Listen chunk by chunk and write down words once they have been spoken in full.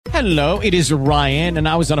Hello, it is Ryan, and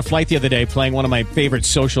I was on a flight the other day playing one of my favorite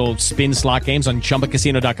social spin slot games on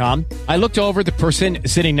ChumbaCasino.com. I looked over at the person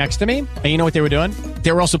sitting next to me, and you know what they were doing?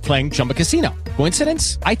 They were also playing Chumba Casino.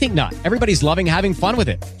 Coincidence? I think not. Everybody's loving having fun with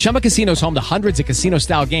it. Chumba Casino is home to hundreds of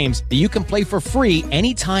casino-style games that you can play for free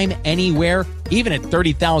anytime, anywhere, even at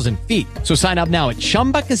 30,000 feet. So sign up now at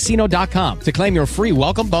ChumbaCasino.com to claim your free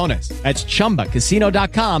welcome bonus. That's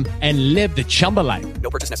ChumbaCasino.com and live the Chumba life.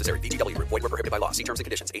 No purchase necessary. VGW. Void where prohibited by law. See terms and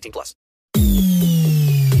conditions. 18 plus.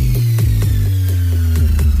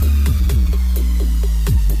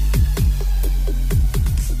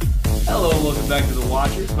 Hello, welcome back to The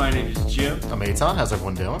Watchers. My name is Jim. I'm Eitan. How's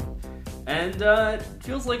everyone doing? And it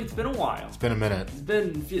feels like it's been a while. It's been a minute.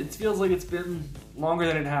 It feels like it's been longer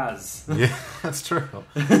than it has. Yeah, that's true.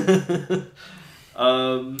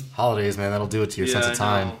 Holidays, man, that'll do it to your sense of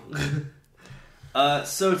time.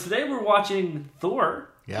 So today we're watching Thor,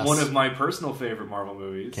 yes. One of my personal favorite Marvel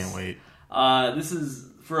movies. Can't wait. This is,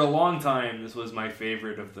 for a long time, this was my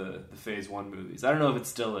favorite of the Phase 1 movies. I don't know if it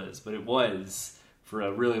still is, but it was for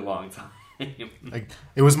a really long time.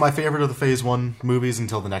 It was my favorite of the Phase 1 movies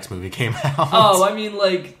until the next movie came out. Oh, I mean,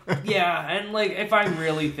 yeah, and, if I'm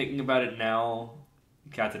really thinking about it now,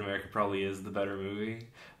 Captain America probably is the better movie.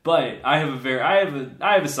 But I have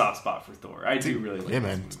a soft spot for Thor. I do really like it. Yeah,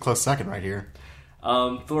 man, it's a close second right here.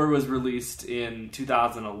 Thor was released in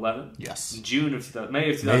 2011. Yes. May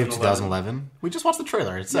of 2011. We just watched the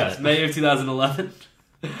trailer. It said it. May of 2011.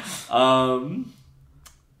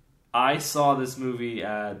 I saw this movie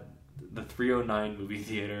at the 309 movie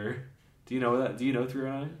theater. Do you know that? Do you know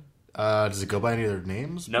 309? Does it go by any of their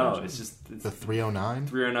names? No, it's the 309?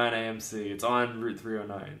 309 AMC. It's on Route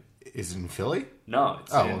 309. Is it in Philly? No,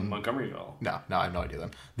 it's in Montgomeryville. No, I have no idea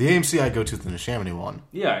then. The AMC I go to is the Neshaminy one.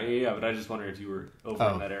 Yeah, but I just wondered if you were over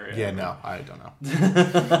in that area. Yeah, no, I don't know.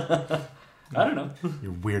 I don't know.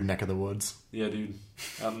 Your weird neck of the woods. Yeah, dude.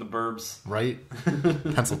 Out in the burbs. Right?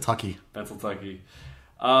 Pennsyltucky.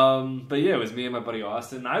 But yeah, it was me and my buddy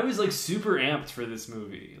Austin. I was super amped for this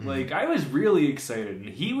movie. I was really excited, and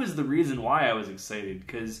he was the reason why I was excited,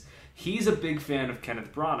 because he's a big fan of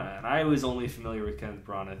Kenneth Branagh, and I was only familiar with Kenneth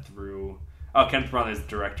Branagh through... Oh, Kenneth Branagh is the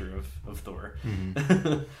director of Thor.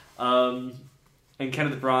 Mm-hmm. And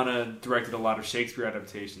Kenneth Branagh directed a lot of Shakespeare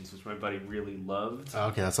adaptations, which my buddy really loved.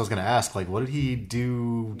 Okay, that's what I was going to ask. What did he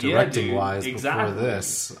do directing-wise before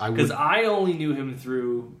this? Because I only knew him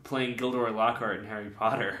through playing Gilderoy Lockhart in Harry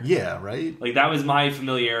Potter. Yeah, right? That was my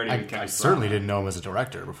familiarity with Kenneth Branagh. I certainly didn't know him as a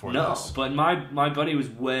director before this. No, but my buddy was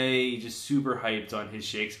just super hyped on his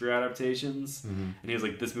Shakespeare adaptations. Mm-hmm. And he was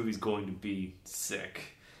like, this movie's going to be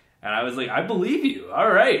sick. And I was like, I believe you. All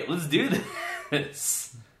right, let's do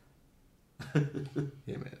this.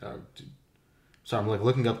 Yeah, man. So I'm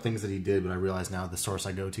looking up things that he did, but I realize now the source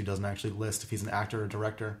I go to doesn't actually list if he's an actor or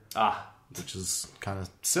director. Which is kind of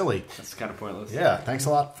silly. That's kind of pointless. Yeah, thanks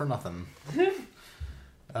a lot for nothing.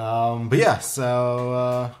 But yeah,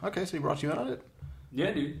 so okay, so he brought you in on it.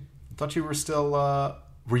 Yeah, dude. I thought you were still.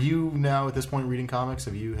 Were you now at this point reading comics?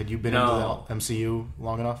 Had you been into the MCU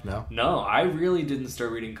long enough? No, I really didn't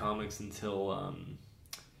start reading comics until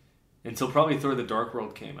probably Thor: The Dark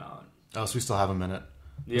World came out. Oh, so we still have a minute.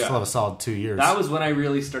 Yeah. We still have a solid 2 years. That was when I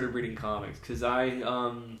really started reading comics, because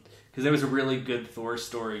there was a really good Thor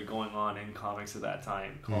story going on in comics at that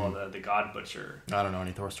time called The God Butcher. I don't know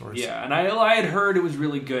any Thor stories. Yeah, and I had heard it was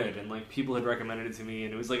really good, and people had recommended it to me,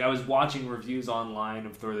 and it was I was watching reviews online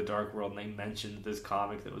of Thor: The Dark World, and they mentioned this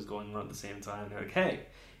comic that was going on at the same time. They're like, hey,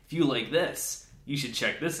 if you like this, you should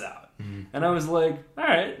check this out. Mm-hmm. And I was like, all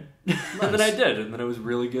right. Nice. And then I did, and then it was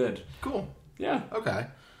really good. Cool. Yeah. Okay.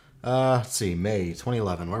 Let's see, May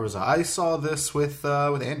 2011. Where was I? I saw this with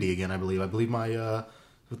Andy again, I believe. I believe my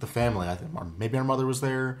with the family. I think maybe our mother was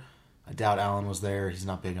there. I doubt Alan was there. He's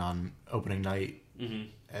not big on opening night. Mm-hmm.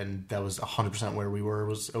 And that was 100% where we were,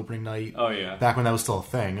 was opening night. Oh, yeah. Back when that was still a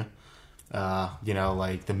thing.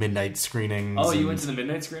 The midnight screenings. Oh, you went to the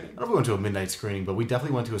midnight screening? I don't know if we went to a midnight screening, but we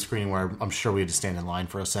definitely went to a screening where I'm sure we had to stand in line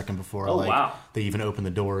for a second before wow. they even opened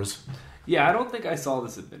the doors. Yeah, I don't think I saw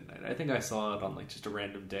this at midnight. I think I saw it on just a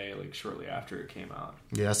random day, shortly after it came out.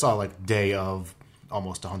 Yeah, I saw day of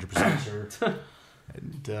almost 100% sure.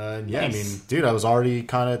 And yeah, nice. I mean, dude, I was already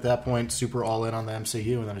kind of at that point super all in on the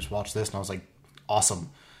MCU, and then I just watched this, and I was like,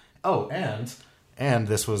 awesome. Oh, and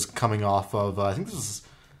this was coming off of I think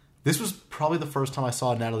this was probably the first time I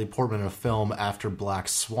saw Natalie Portman in a film after Black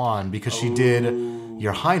Swan, because she did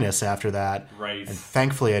Your Highness after that. Right. And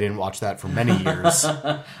thankfully I didn't watch that for many years.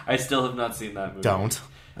 I still have not seen that movie. Don't.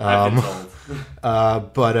 I've been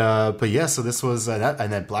told. But yeah, so this was that,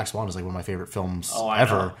 and then Black Swan was one of my favorite films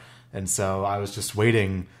ever. Know. And so I was just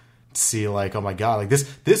waiting see like, oh my god, like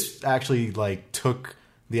this actually like took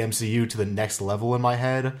the MCU to the next level in my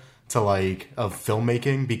head to like of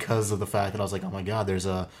filmmaking because of the fact that I was like, oh my god, there's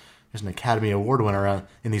an Academy Award winner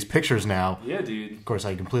in these pictures now. Yeah, dude. Of course, I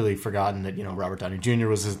had completely forgotten that, Robert Downey Jr.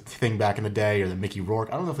 was his thing back in the day, or that Mickey Rourke.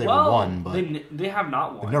 I don't know if they ever won, but they have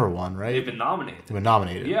not won. They've never won, right? They've been nominated. They've been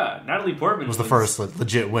nominated. Yeah, Natalie Portman was the first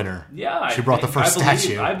legit winner. Yeah, she brought the first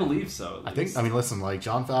statue. I believe so. I think. I mean, listen, like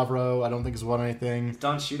Jon Favreau, I don't think has won anything. Has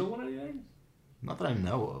Don Cheadle won anything? Not that I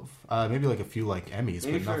know of. Maybe like a few like Emmys,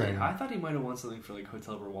 maybe but nothing. I thought he might have won something for like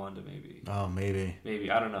Hotel Rwanda, maybe. Oh, maybe. Maybe,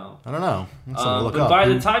 I don't know. Look but up. by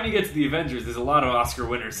the time you get to the Avengers, there's a lot of Oscar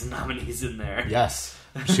winners and nominees in there. Yes,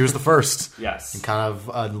 she was the first. Yes, and kind of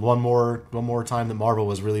one more time that Marvel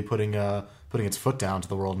was really putting its foot down to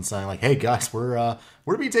the world and saying like, "Hey guys, we're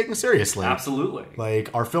being taken seriously." Absolutely. Like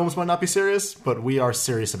our films might not be serious, but we are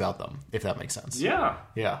serious about them. If that makes sense. Yeah.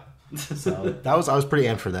 Yeah. So I was pretty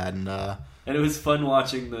amped for that, and it was fun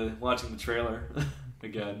watching the trailer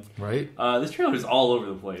again. Right. This trailer is all over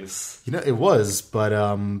the place. It was, but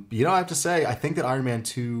I have to say, I think that Iron Man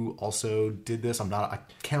 2 also did this. I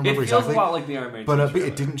can't remember exactly. It feels a lot like the Iron Man 2 but trailer.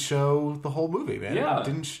 it didn't show the whole movie, man. Yeah. It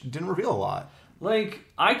didn't reveal a lot. Like,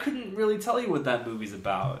 I couldn't really tell you what that movie's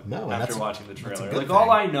about after watching the trailer. Like, all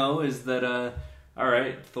I know is that,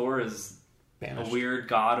 alright, Thor is banished. A weird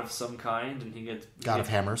god of some kind, and he gets... God of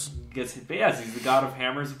hammers. Yes, he's the god of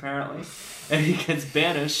hammers, apparently. And he gets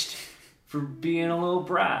banished for being a little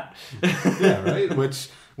brat. Yeah, right?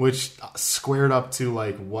 Which squared up to,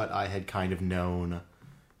 like, what I had kind of known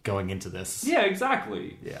going into this. Yeah,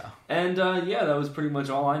 exactly. Yeah. And, that was pretty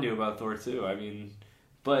much all I knew about Thor 2. I mean...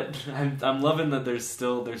 But I'm loving that they're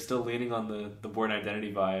still leaning on the Bourne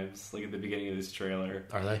Identity vibes, like at the beginning of this trailer.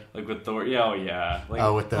 Are they? Like with Thor, yeah, oh yeah.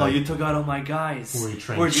 Like, with the you took out all my guys. Where you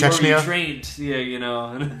trained? Where you trained?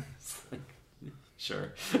 Yeah, And it's like,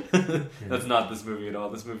 sure, that's not this movie at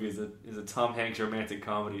all. This movie is a Tom Hanks romantic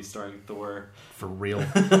comedy starring Thor. For real.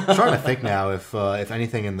 I'm trying to think now if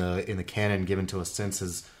anything in the canon given to us since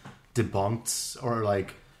has debunked or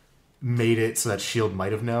like made it so that S.H.I.E.L.D.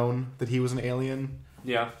 might have known that he was an alien.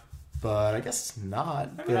 Yeah. But I guess not.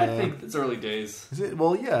 I mean, I think it's early days. Is it?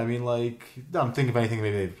 Well, yeah. I mean, like, I'm thinking of anything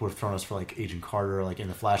maybe they would have thrown us for, like, Agent Carter, like, in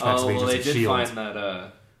the flashbacks of Agents of S.H.I.E.L.D. They did find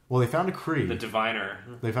that, well, they found a Kree. The Diviner.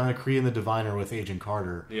 They found a Kree and the Diviner with Agent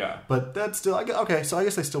Carter. Yeah. But that's still... Okay, so I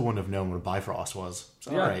guess they still wouldn't have known what a Bifrost was.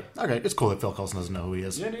 So, yeah. Alright. Okay, it's cool that Phil Coulson doesn't know who he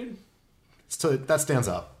is. Yeah, dude. So that stands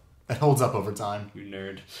up. It holds up over time. You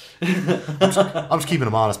nerd. I'm just keeping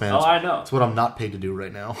him honest, man. I know. It's what I'm not paid to do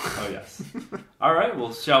right now. Oh, yes. All right,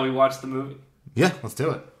 well, shall we watch the movie? Yeah, let's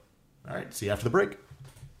do it. All right, see you after the break.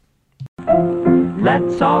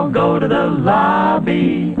 Let's all go to the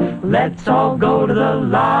lobby. Let's all go to the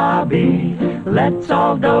lobby. Let's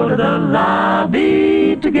all go to the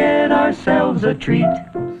lobby to get ourselves a treat.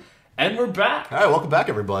 And we're back. All right, welcome back,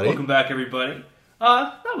 everybody. Welcome back, everybody.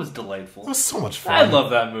 That was delightful. It was so much fun. I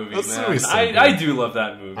love that movie, man. So I do love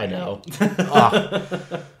that movie. I know.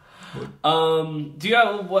 Do you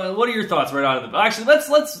have, what are your thoughts right out of the... Actually,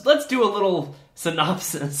 let's do a little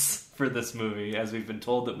synopsis for this movie, as we've been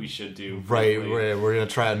told that we should do. Right, we're going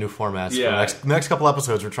to try out new formats. Yeah. For the next couple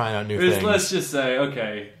episodes, we're trying out new things. Let's just say,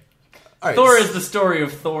 okay... Right, Thor is the story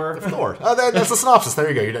of Thor. That's the synopsis.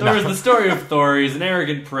 There you go. Thor is the story of Thor. He's an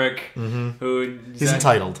arrogant prick who... He's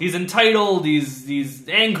entitled. He's entitled. He's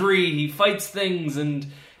angry. He fights things, and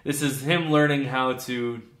this is him learning how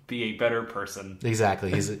to be a better person.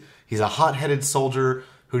 Exactly. He's a hot-headed soldier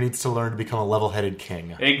who needs to learn to become a level-headed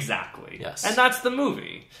king. Exactly. Yes. And that's the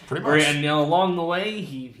movie. Pretty much. And along the way,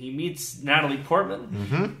 he meets Natalie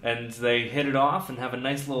Portman, and they hit it off and have a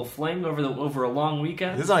nice little fling over a long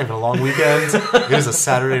weekend. This is not even a long weekend. It is a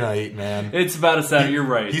Saturday night, man. It's about a Saturday. You're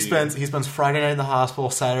right. He spends Friday night in the hospital,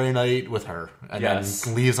 Saturday night with her, and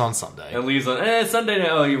then leaves on Sunday. And leaves on Sunday night.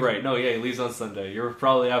 Oh, you're right. No, yeah, he leaves on Sunday. You're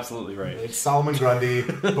probably absolutely right. It's Solomon Grundy,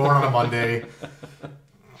 born on a Monday,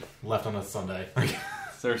 left on a Sunday.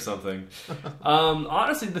 Or something.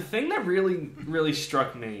 Honestly, the thing that really, really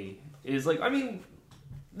struck me is, like, I mean,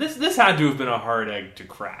 this had to have been a hard egg to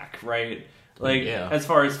crack, right? Like, as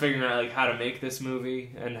far as figuring out, like, how to make this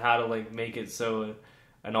movie and how to, like, make it so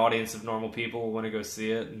an audience of normal people will want to go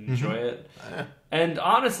see it and enjoy it. And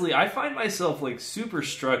honestly, I find myself, like, super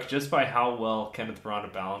struck just by how well Kenneth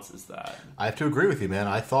Branagh balances that. I have to agree with you, man.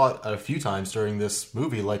 I thought a few times during this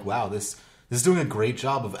movie, like, wow, this This is doing a great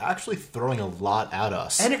job of actually throwing a lot at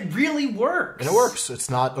us. And it really works. And it works. It's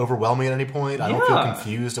not overwhelming at any point. I don't feel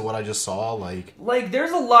confused at what I just saw. Like,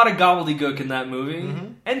 there's a lot of gobbledygook in that movie,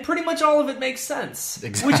 and pretty much all of it makes sense,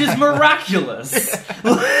 which is miraculous.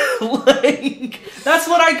 Like, that's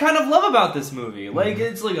what I kind of love about this movie. Like,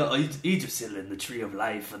 it's like Yggdrasil and the Tree of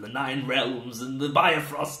Life, and the Nine Realms, and the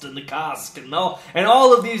Bifrost, and the Cask, and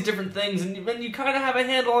all of these different things, and you kind of have a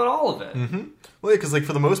handle on all of it. Well, yeah, because like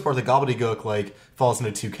for the most part, the gobbledygook like falls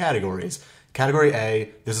into two categories. Category A,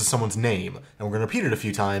 this is someone's name, and we're going to repeat it a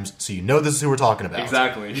few times so you know this is who we're talking about.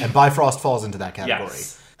 Exactly. And Bifrost falls into that category.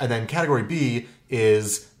 Yes. And then category B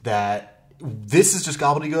is that this is just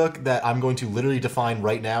gobbledygook that I'm going to literally define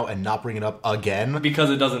right now and not bring it up again. Because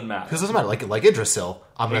it doesn't matter. Because it doesn't matter. Like Yggdrasil.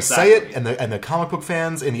 I'm going to say it, and the comic book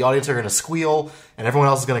fans in the audience are going to squeal, and everyone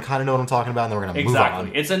else is going to kind of know what I'm talking about, and then we're going to move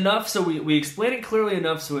on. It's enough so we explain it clearly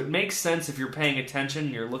enough so it makes sense if you're paying attention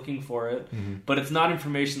and you're looking for it, but it's not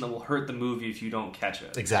information that will hurt the movie if you don't catch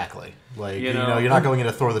it. Exactly. Like, you know, you're not going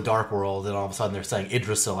into Thor the Dark World, and all of a sudden they're saying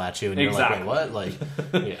Yggdrasil at you, and you're like, wait, what? Like,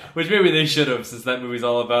 yeah. Which maybe they should have, since that movie's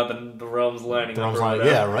all about the realms lining up.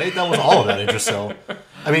 Yeah, right? That was all about Yggdrasil.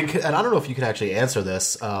 I mean, and I don't know if you can actually answer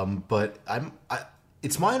this, but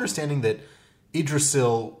it's my understanding that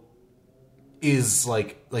Yggdrasil is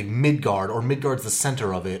like Midgard, or Midgard's the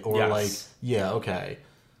center of it, or okay.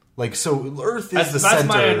 Like, so Earth is the center. That's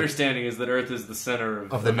my understanding, is that Earth is the center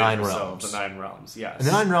of the Nine Realms. The Nine Realms, yes. And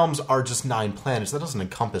the Nine Realms are just 9 planets. That doesn't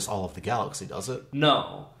encompass all of the galaxy, does it?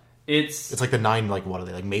 No. It's like the 9, like, what are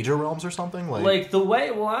they, like major realms or something? Like the way,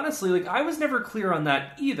 well, honestly, like, I was never clear on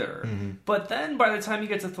that either. But then by the time you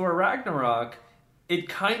get to Thor Ragnarok, it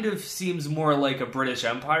kind of seems more like a British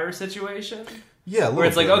Empire situation. Yeah, where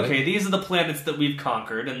it's like, okay, these are the planets that we've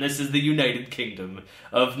conquered, and this is the United Kingdom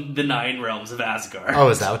of the 9 realms of Asgard. Oh,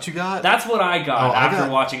 is that what you got? That's what I got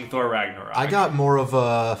after watching Thor Ragnarok. I got more of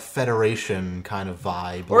a Federation kind of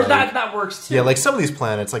vibe. Or like, that works too. Yeah, like some of these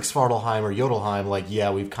planets, like Svartalheim or Jotunheim, like, yeah,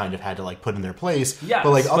 we've kind of had to like put in their place. Yes, but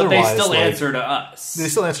like otherwise, they still like, answer to us. They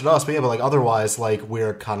still answer to us, but yeah, but like otherwise, like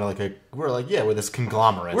we're kind of like we're this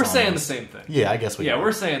conglomerate. We're saying the same thing. Yeah, I guess we are.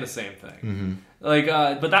 We're saying the same thing. Like,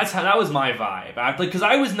 but that was my vibe. Because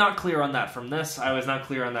I was not clear on that from this. I was not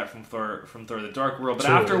clear on that from Thor the Dark World. But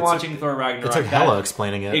after watching Thor Ragnarok, it's like hella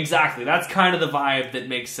explaining it. Exactly. That's kind of the vibe that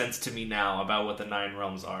makes sense to me now about what the 9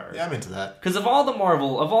 realms are. Yeah, I'm into that. Because of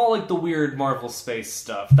all like the weird Marvel space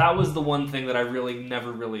stuff, that was the one thing that I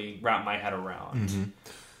never really wrapped my head around.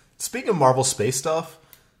 Speaking of Marvel space stuff,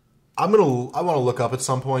 I want to look up at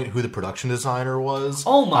some point who the production designer was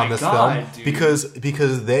on this film, dude.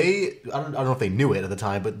 because they I don't know if they knew it at the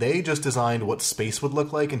time, but they just designed what space would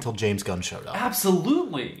look like until James Gunn showed up.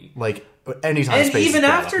 Absolutely. Like anytime and space even is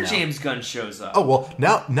brought after up now. James Gunn shows up. Oh well,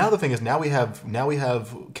 now the thing is now we have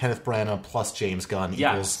Kenneth Branagh plus James Gunn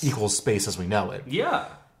equals space as we know it. Yeah.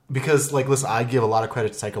 Because like listen, I give a lot of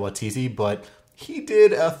credit to Taika Waititi, but he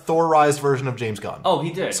did a Thorized version of James Gunn. Oh,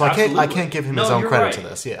 he did. So I can't give him his own credit to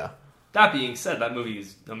this. Yeah. That being said, that movie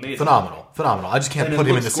is amazing. Phenomenal. I just can't put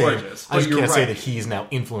him in the same. I just can't say that he's now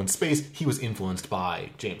influenced space. He was influenced by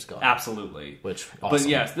James Gunn. Absolutely. Awesome. But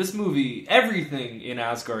yes, this movie, everything in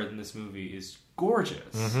Asgard in this movie is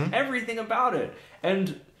gorgeous. Everything about it.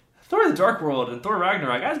 And Thor the Dark World and Thor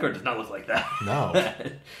Ragnarok, Asgard does not look like that. No.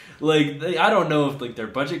 Like, I don't know if like their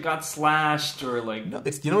budget got slashed or like. No,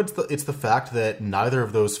 it's the fact that neither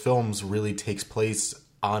of those films really takes place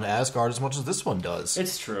on Asgard as much as this one does.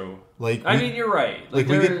 It's true. Like, I mean, you're right. Like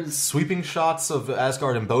we get sweeping shots of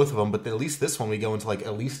Asgard in both of them, but at least this one we go into like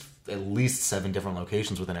at least 7 different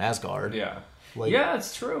locations within Asgard. Yeah. Like, yeah,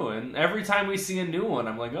 it's true. And every time we see a new one,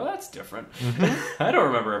 I'm like, oh, that's different. I don't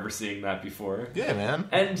remember ever seeing that before. Yeah, man.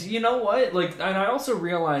 And you know what? Like, and I also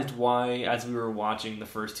realized why, as we were watching the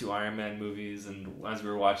first 2 Iron Man movies, and as we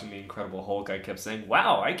were watching The Incredible Hulk, I kept saying,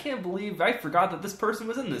 wow, I can't believe I forgot that this person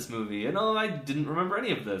was in this movie. And I didn't remember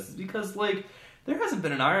any of this. Because, like, there hasn't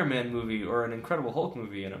been an Iron Man movie or an Incredible Hulk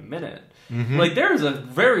movie in a minute. Like, there's a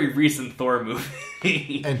very recent Thor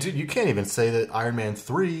movie. And, dude, you can't even say that Iron Man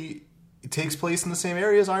 3... It takes place in the same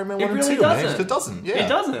area as Iron Man 1 really and 2, doesn't. man. It doesn't. Yeah. It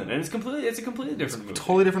doesn't. And it's a completely different movie.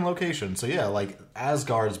 Totally different location. So yeah, like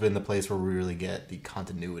Asgard's been the place where we really get the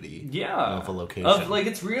continuity of a location.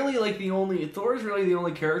 It's really like Thor's really the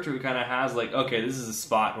only character who kind of has like, okay, this is a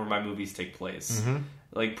spot where my movies take place.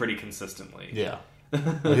 Like pretty consistently. Yeah.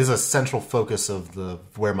 It is a central focus of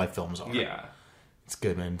where my films are. Yeah. It's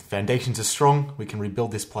good, man. Foundations are strong. We can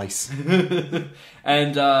rebuild this place.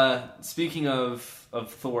 And speaking of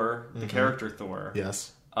Thor, the character Thor.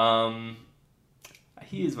 Yes.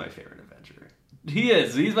 He is my favorite Avenger. He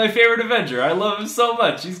is. He's my favorite Avenger. I love him so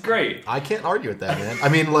much. He's great. I can't argue with that, man. I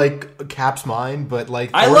mean, like, Cap's mine, but like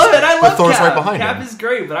I love it. I love Thor's Cap. right behind him. Cap is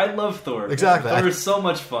great, but I love Thor. Exactly. Thor is so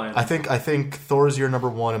much fun. I think Thor's your number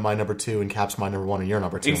one and my number two, and Cap's my number one and your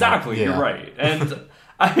number two. Exactly. Yeah. You're right. And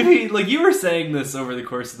I mean, like, you were saying this over the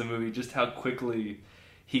course of the movie, just how quickly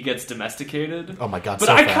he gets domesticated. Oh my god! But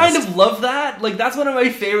so I fast. kind of love that. Like, that's one of my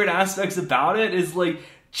favorite aspects about it. Is like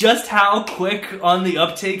just how quick on the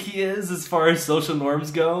uptake he is as far as social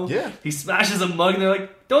norms go. Yeah. He smashes a mug and they're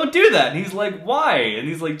like, don't do that. And he's like, why? And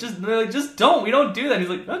he's like, they're like, just don't. We don't do that. And he's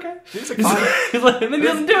like, okay. He's and then he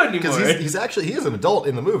doesn't do it anymore. Because he is an adult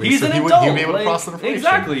in the movie. He's so an he adult. He'd be able to like, cross the information.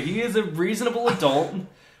 exactly. He is a reasonable adult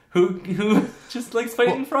who just likes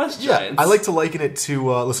fighting frost Yeah, giants. I like to liken it to,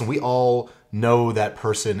 listen, we all know that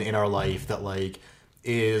person in our life that, like,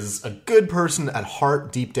 is a good person at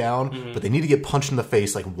heart deep down, but they need to get punched in the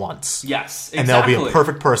face, like, once. Yes, exactly. And they'll be a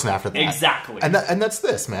perfect person after that. Exactly. And that's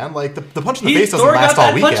this, man. Like, the punch in the Thor face doesn't got last that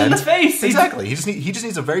all weekend. punch in the face. Exactly. He just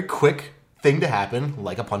needs a very quick thing to happen,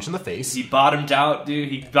 like a punch in the face. He bottomed out, dude.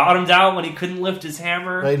 He bottomed out when he couldn't lift his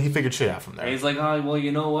hammer. Right? And he figured shit out from there. And he's like, oh, well,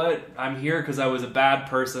 you know what? I'm here because I was a bad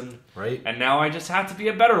person. Right. And now I just have to be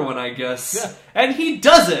a better one, I guess. Yeah. And he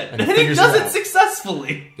does it. And And he he figures does it it out.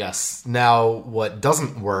 successfully. Yes. Now, what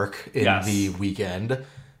doesn't work in Yes. the weekend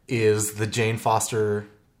is the Jane Foster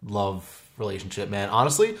love relationship, man.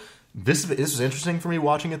 Honestly, this was interesting for me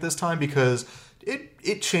watching it this time because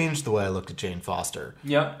it changed the way I looked at Jane Foster.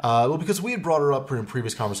 Yeah. Well, because we had brought her up in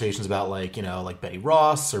previous conversations about, like, you know, like Betty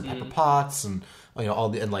Ross or Pepper Potts and, you know, all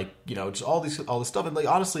the, and, like, you know, just all this stuff. And, like,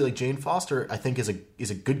 honestly, like, Jane Foster, I think is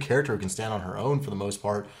a good character who can stand on her own for the most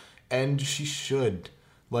part, and she should.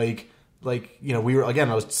 Like, you know, we were joking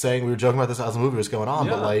about this as the movie was going on,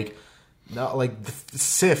 but, like, no, like,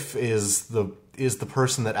 Sif is the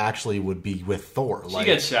person that actually would be with Thor. She Like,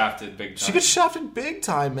 gets shafted big time. she gets shafted big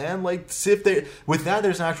time, man. Like, Sif, with that,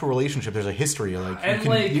 there's an actual relationship. There's a history. Like, And,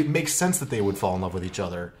 like- it makes sense that they would fall in love with each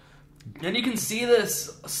other. And you can see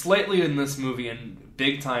this slightly in this movie and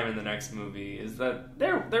big time in the next movie, is that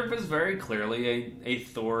there was very clearly a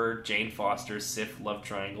Thor, Jane Foster, Sif love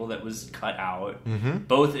triangle that was cut out,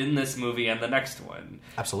 both in this movie and the next one.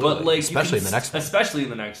 Absolutely. But, like, Especially in the next one. Especially in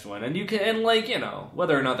the next one. And you can, and, like, you know,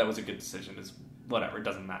 whether or not that was a good decision is whatever, it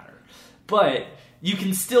doesn't matter. But you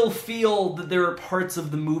can still feel that there are parts of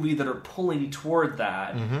the movie that are pulling toward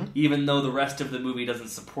that, even though the rest of the movie doesn't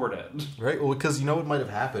support it. Right? Well, because you know what might have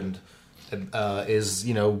happened is,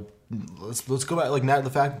 you know, let's go back,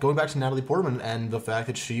 like, going back to Natalie Portman and the fact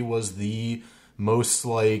that she was the most,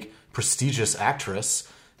 like, prestigious actress.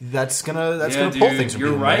 That's gonna pull things from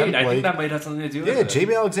You're people, right. man. I Like, think that might have something to do with yeah, it.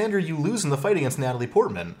 Jamie Alexander, you lose in the fight against Natalie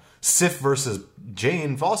Portman. Sif versus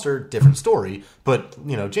Jane Foster, different story. But,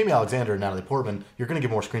 you know, Jamie Alexander and Natalie Portman, you're going to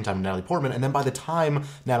give more screen time to Natalie Portman. And then by the time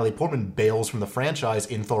Natalie Portman bails from the franchise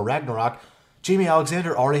in Thor Ragnarok, Jamie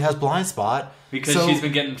Alexander already has blind spot. Because So- she's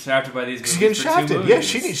been getting shafted by these movies She's getting for 2 shafted. movies.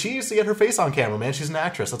 Yeah, she needs to get her face on camera, man. She's an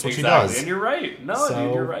actress. That's what Exactly. she does. And you're right. No, So,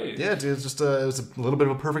 dude, you're right. Yeah, dude, it's just it was a little bit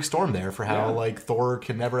of a perfect storm there for how Yeah. like Thor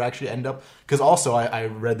can never actually end up. Because also I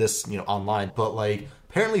read this, you know, online, but like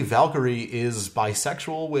apparently Valkyrie is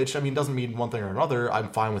bisexual, which I mean doesn't mean one thing or another. I'm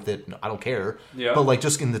fine with it. I don't care. Yeah. But like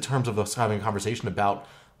just in the terms of us having a conversation about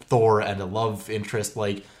Thor and a love interest,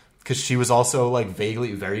 like. Because she was also, like,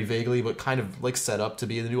 very vaguely, but kind of, like, set up to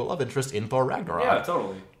be the new love interest in Thor Ragnarok. Yeah,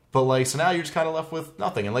 totally. But, like, so now you're just kind of left with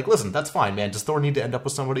nothing. And, like, listen, that's fine, man. Does Thor need to end up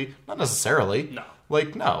with somebody? Not necessarily. No.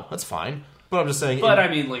 Like, no, that's fine. But I'm just saying... But I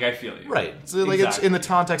mean, like, I feel you. Right. So, like, it's in the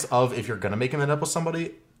context of if you're going to make him end up with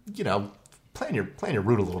somebody, you know, plan your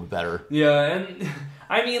route a little bit better. Yeah, and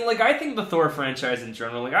I mean, like, I think the Thor franchise in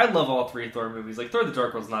general, like, I love all 3 Thor movies. Like, Thor the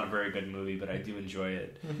Dark World's not a very good movie, but I do enjoy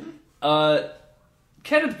it.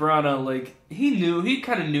 Kenneth Branagh, like, he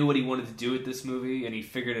kind of knew what he wanted to do with this movie, and he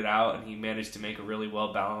figured it out, and he managed to make a really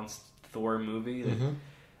well-balanced Thor movie.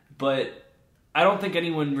 But I don't think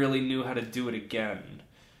anyone really knew how to do it again.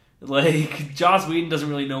 Like, Joss Whedon doesn't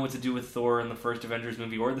really know what to do with Thor in the first Avengers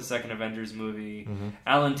movie or the second Avengers movie.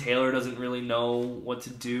 Alan Taylor doesn't really know what to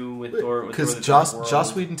do with Thor. Because Thor the Joss Dark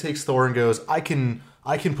World. Whedon takes Thor and goes, I can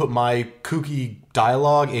put my kooky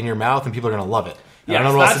dialogue in your mouth and people are going to love it. And I Yes,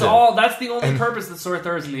 don't know what else that's to do. all. That's the only purpose that Thor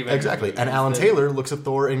is in the Avengers. Exactly. movie, And is Alan that- Taylor looks at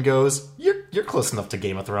Thor and goes, "You're close enough to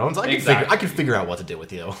Game of Thrones. I can figure out what to do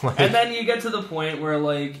with you." Like, And then you get to the point where,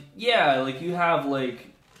 like, yeah, like, you have, like,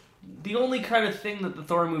 the only kind of thing that the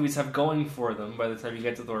Thor movies have going for them by the time you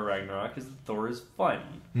get to Thor Ragnarok is that Thor is fun.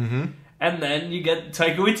 Mm-hmm. And then you get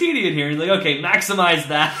Taika Waititi in here, and he's like, okay, maximize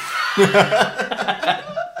that.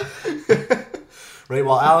 right.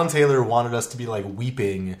 While Alan Taylor wanted us to be like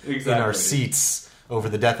weeping in Exactly. our seats over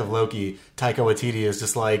the death of Loki, Taika Waititi is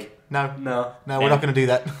just like, no, we're not going to do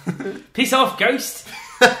that. Peace off, ghost.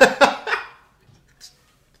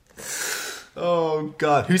 Oh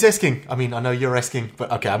God, who's asking? I mean, I know you're asking,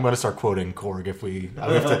 but okay, I'm going to start quoting Korg if we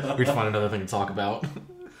have to find another thing to talk about.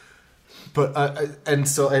 But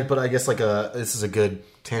but I guess this is a good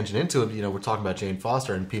tangent into it. You know, we're talking about Jane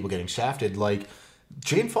Foster and people getting shafted. Like,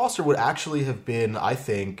 Jane Foster would actually have been, I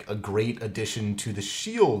think, a great addition to the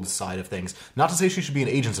S.H.I.E.L.D. side of things. Not to say she should be an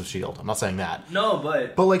Agents of S.H.I.E.L.D. I'm not saying that. No,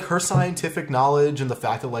 but like her scientific knowledge and the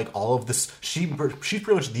fact that like all of this, she's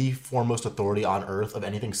pretty much the foremost authority on Earth of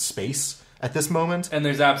anything space at this moment. And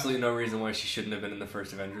there's absolutely no reason why she shouldn't have been in the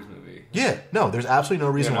first Avengers movie. Yeah, no, there's absolutely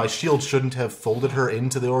no reason why S.H.I.E.L.D. shouldn't have folded her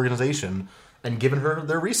into the organization and given her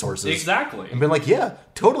their resources. Exactly. And been like, yeah,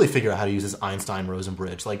 totally figure out how to use this Einstein-Rosen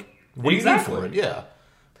bridge. Like, what do you need for it? Yeah.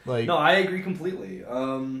 Like, no, I agree completely.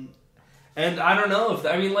 And I don't know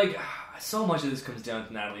if... so much of this comes down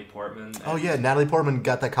to Natalie Portman. Oh, yeah, Natalie Portman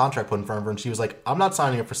got that contract put in front of her, and she was like, I'm not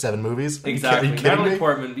signing up for 7 movies. Exactly. Are you kidding me?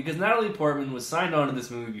 Portman, because Natalie Portman was signed on to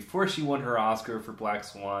this movie before she won her Oscar for Black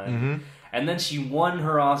Swan. Mm-hmm. And then she won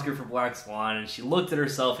her Oscar for Black Swan, and she looked at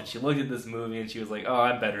herself, and she looked at this movie, and she was like, oh,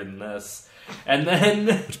 I'm better than this. And then...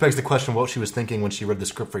 Which begs the question what she was thinking when she read the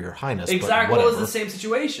script for Your Highness. Exactly. Well, it was the same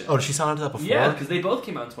situation. Oh, did she sign on to that before? Yeah, because they both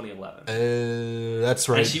came out in 2011. That's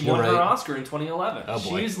right. And she won her Oscar in 2011. Oh,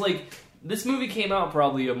 boy. She's like... This movie came out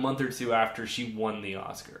probably a month or two after she won the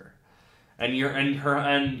Oscar. And Your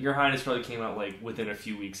Highness probably came out like within a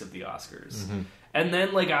few weeks of the Oscars. Mm-hmm. And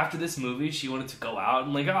then like after this movie, she wanted to go out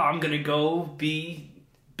and like, oh, I'm gonna go be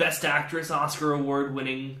Best Actress Oscar award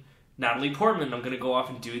winning Natalie Portman. I'm gonna go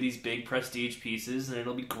off and do these big prestige pieces and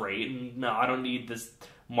it'll be great. And no, I don't need this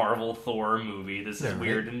Marvel Thor movie. This is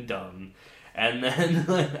weird and dumb. And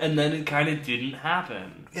then it kind of didn't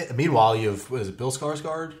happen. Yeah, meanwhile, you have is it Bill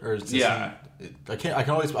Skarsgård or is this I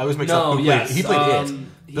always mix up. He played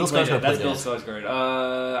it. Bill Skarsgård. That's Bill Skarsgård.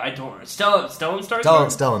 I don't. Stellan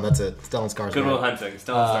Skarsgård. Stellan. That's it. Stellan Skarsgård. Good Will Hunting.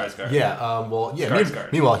 Stellan Skarsgård. Yeah.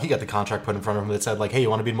 Meanwhile, he got the contract put in front of him that said like, "Hey, you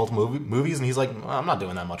want to be in multiple movies?" And he's like, "I'm not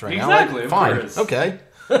doing that much right now." Exactly. Like, fine. Okay.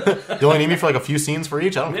 You only need me for like a few scenes for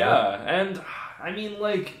each. I don't care. Yeah, and I mean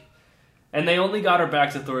like, and they only got her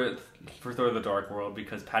back to Thor. For Thor: The Dark World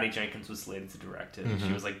because Patty Jenkins was slated to direct it. Mm-hmm.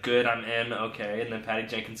 She was like, good, I'm in, okay. And then Patty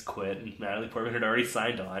Jenkins quit and Natalie Portman had already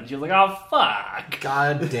signed on. She was like, oh, fuck.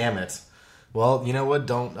 God damn it. Well, you know what?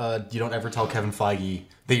 You don't ever tell Kevin Feige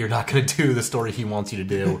that you're not going to do the story he wants you to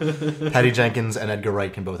do. Patty Jenkins and Edgar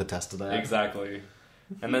Wright can both attest to that. Exactly.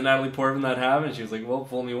 And then Natalie Portman, that happened. She was like, well,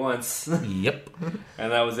 fool me once. Yep.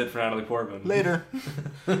 And that was it for Natalie Portman. Later.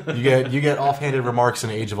 You get offhanded remarks in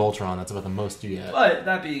Age of Ultron. That's about the most you get. But,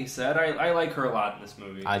 that being said, I like her a lot in this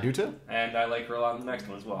movie. I do too. And I like her a lot in the next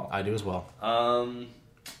one as well. I do as well.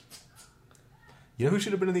 You know who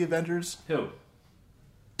should have been in the Avengers? Who?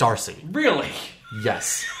 Darcy. Really?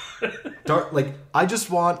 Yes. I just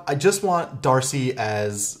want Darcy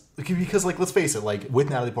as... Because, like, let's face it, like,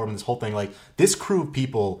 with Natalie Portman, this whole thing, like, this crew of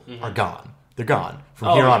people are gone. They're gone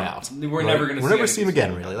from here on out. We're never going to see them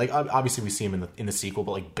again, really. Like, obviously we see them in the sequel,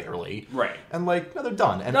 but, like, barely. Right. And, like, no, they're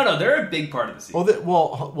done. And, no, they're a big part of the sequel.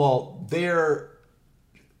 They're...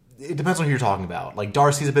 It depends on who you're talking about. Like,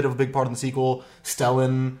 Darcy's a bit of a big part of the sequel.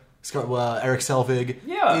 Stellan... Eric Selvig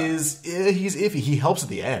he's iffy. He helps at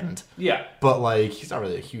the end. Yeah. But, like, he's not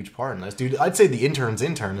really a huge part in this. Dude, I'd say the intern's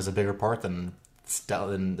intern is a bigger part than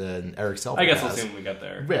Eric Selvig. I guess we'll see when we get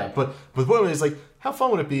there. Yeah, but the point is, like, how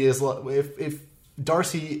fun would it be if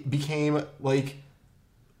Darcy became, like,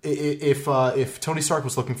 if Tony Stark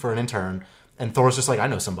was looking for an intern and Thor's just like, I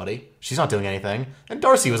know somebody. She's not doing anything. And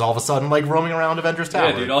Darcy was all of a sudden, like, roaming around Avengers Tower.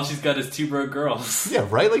 Yeah, dude, all she's got is 2 broke girls. Yeah,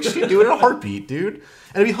 right? Like, she'd do it in a heartbeat, dude.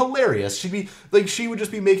 And it'd be hilarious. She would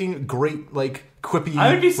just be making great, like, quippy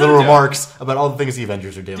little remarks about all the things the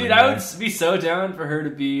Avengers are doing. Dude, I would be so down for her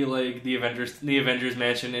to be, like, the Avengers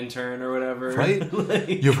Mansion intern or whatever. Right? Like,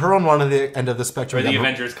 you have her on one end of the spectrum. Or the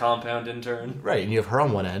Avengers compound intern. Right, and you have her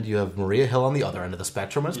on one end, you have Maria Hill on the other end of the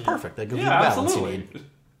spectrum, and it's perfect. That gives you the balance you need.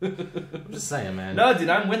 I'm just saying, man. No, dude,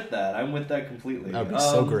 I'm with that. I'm with that completely. That would be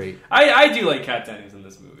so great. I do like Kat Dennings in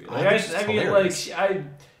this movie. Like, I mean, like,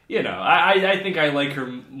 I think I like her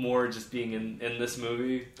more just being in this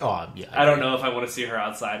movie. Oh, yeah. I don't know if I want to see her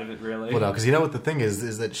outside of it, really. Well, no, because you know what the thing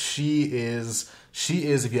is that she is,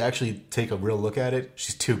 if you actually take a real look at it,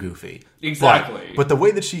 she's too goofy. Exactly. But the way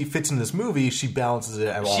that she fits in this movie, she balances it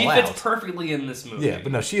all out. She fits perfectly in this movie. Yeah,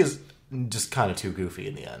 but no, she is just kind of too goofy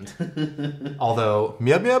in the end. Although,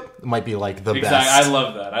 Miep Miep might be, like, the best. I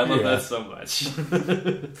love that. I love that so much.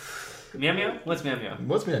 Meow Meow? What's Meow Meow?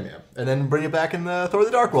 What's Meow Meow? And then bring it back in the Thor: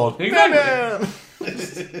 The Dark World. Exactly.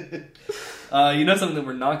 You know something that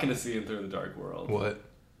we're not going to see in Thor: The Dark World? What?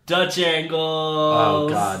 Dutch angles. Oh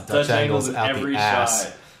God, Dutch angles in out every the ass.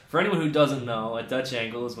 shot. For anyone who doesn't know, a Dutch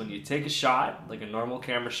angle is when you take a shot, like a normal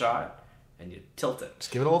camera shot, and you tilt it.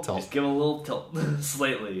 Just give it a little tilt. Just give it a little tilt,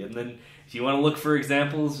 slightly, and then if you want to look for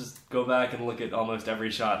examples, just go back and look at almost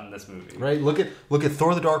every shot in this movie. Right, look at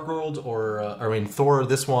Thor: The Dark World, or Thor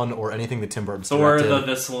this one, or anything that Tim Burton's Thor directed.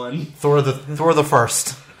 this one. Thor the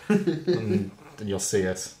first, and you'll see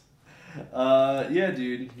it. Yeah,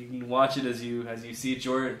 dude, you can watch it as you see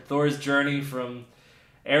Thor's journey from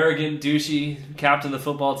arrogant, douchey captain of the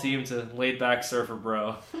football team to laid-back surfer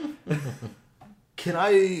bro. Can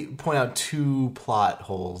I point out 2 plot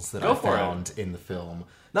holes that Go I for found in the film?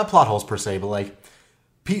 Not plot holes per se, but like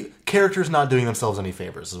characters not doing themselves any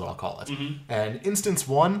favors is what I'll call it. Mm-hmm. And instance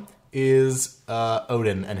 1 is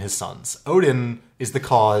Odin and his sons. Odin is the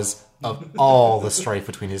cause of all the strife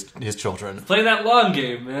between his children. Playing that long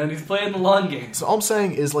game, man. He's playing the long game. So all I'm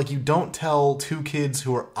saying is, like, you don't tell 2 kids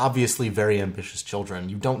who are obviously very ambitious children,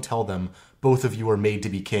 you don't tell them both of you are made to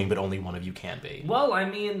be king, but only one of you can be. Well, I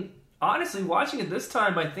mean, honestly, watching it this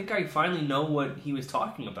time, I think I finally know what he was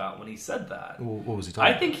talking about when he said that. What was he talking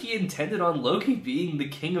about? I think he intended on Loki being the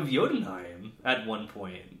king of Jotunheim at one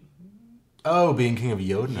point. Oh, being king of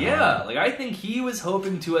Jotunheim. Yeah, like I think he was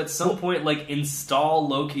hoping to at some point like install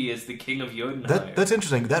Loki as the king of Jotunheim. That's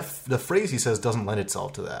interesting. The phrase he says doesn't lend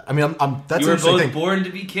itself to that. I mean, that's you were an interesting both thing. born to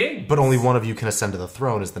be king, But only one of you can ascend to the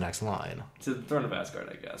throne is the next line. to the throne of Asgard,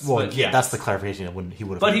 I guess. Well, But yeah, yes. that's the clarification. He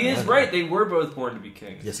would have. But he is right. They were both born to be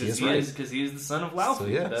kings. Yes, he is right. Because he is the son of Laufey. So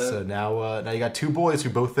yeah. So now you got 2 boys who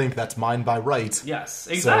both think that's mine by right. Yes,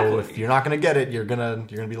 exactly. So if you're not going to get it, you're gonna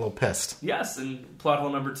be a little pissed. Yes, and plot hole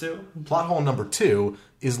number 2. Plot hole number 2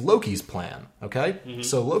 is Loki's plan, okay? Mm-hmm.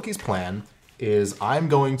 So Loki's plan is I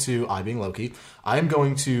being Loki, I'm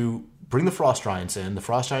going to bring the Frost Giants in. The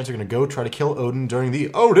Frost Giants are going to go try to kill Odin during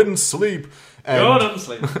the Odin sleep. And, Odin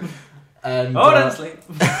sleep. And, Odin sleep.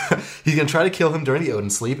 he's going to try to kill him during the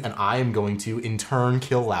Odin sleep, and I am going to, in turn,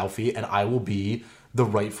 kill Laufey, and I will be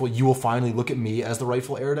you will finally look at me as the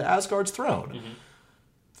rightful heir to Asgard's throne. Mm-hmm.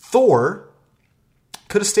 Thor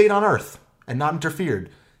could have stayed on Earth and not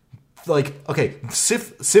interfered. Like, okay,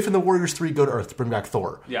 Sif and the Warriors 3 go to Earth to bring back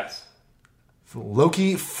Thor. Yes.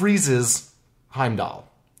 Loki freezes Heimdall.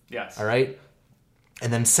 Yes. All right?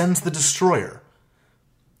 And then sends the Destroyer.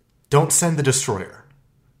 Don't send the Destroyer.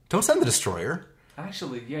 Don't send the Destroyer.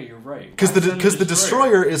 Actually, yeah, you're right. Because the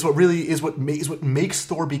Destroyer is what makes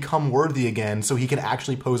Thor become worthy again, so he can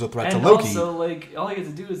actually pose a threat to Loki. And also, like, all he has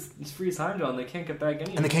to do is freeze Heimdall, and they can't get back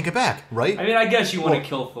anything. And they can't get back, right? I mean, I guess you want to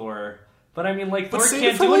kill Thor, but I mean, like, Thor save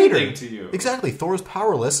can't it for do later. anything to you. Exactly. Thor is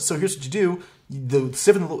powerless, so here's what you do. The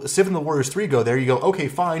Sif and the Warriors 3 go there, you go, okay,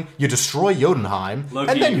 fine, you destroy Jotunheim, Loki,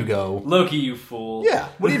 and then you go... Loki, you fool. Yeah,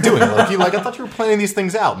 what are you doing, Loki? Like, I thought you were planning these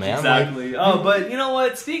things out, man. Exactly. But you know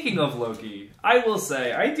what? Speaking of Loki, I will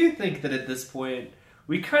say, I do think that at this point,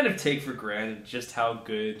 we kind of take for granted just how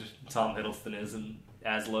good Tom Hiddleston is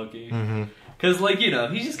as Loki. Because, like, you know,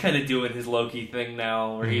 he's just kind of doing his Loki thing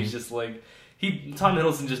now, where he's just like... Tom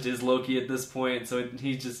Hiddleston just is Loki at this point, so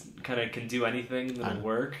he just kind of can do anything that'll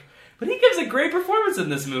work. But he gives a great performance in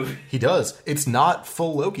this movie. He does. It's not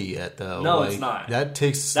full Loki yet, though. No, it's not. That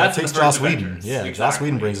takes That's in the Joss first Whedon. Avengers. Yeah, Exactly. Joss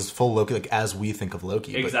Whedon brings us full Loki, like as we think of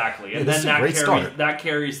Loki. Exactly. But, And yeah, then that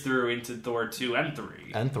carries through into Thor 2 and 3.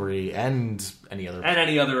 And 3, and any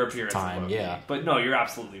other appearance time, of Loki. yeah. But no, you're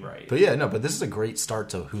absolutely right. But yeah, no, but this is a great start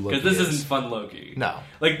to who Loki is. Because this isn't fun Loki. No.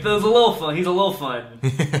 Like, there's a little fun. He's a little fun.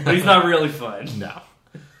 But he's not really fun. No.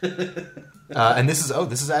 And this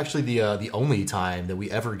is actually the only time that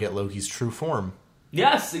we ever get Loki's true form.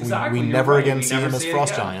 Yes, exactly. We You're never right. again We see never him as see it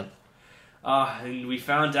Frost again. Giant. And we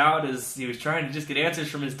found out as he was trying to just get answers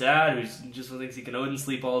from his dad, who just thinks he can Odin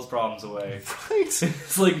sleep all his problems away. Right.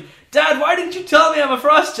 It's like, Dad, why didn't you tell me I'm a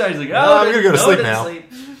Frost Giant? He's like, I'm gonna go to sleep now.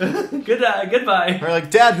 Sleep. Goodbye. We're like,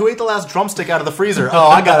 Dad, who ate the last drumstick out of the freezer? Oh,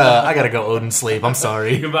 I gotta go Odin sleep. I'm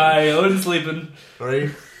sorry. Goodbye, Odin sleeping. Right.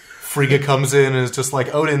 Frigga comes in and is just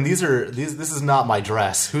like, Odin, this is not my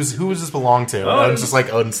dress. Who does this belong to? And Odin's just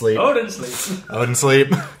like, Odin sleep. Odin sleep. Odin sleep.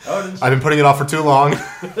 Odin sleep. I've been putting it off for too long.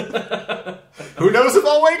 Who knows if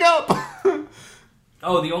I'll wake up?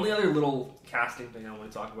 Oh, the only other little casting thing I want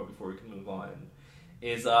to talk about before we can move on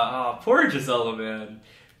is, poor Gisela, man.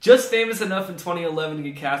 Just famous enough in 2011 to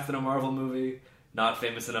get cast in a Marvel movie, not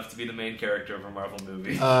famous enough to be the main character of a Marvel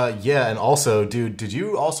movie. Yeah, and also, dude, did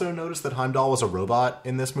you also notice that Heimdall was a robot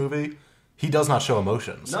in this movie? he does not show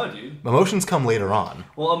emotions. No, dude. Emotions come later on.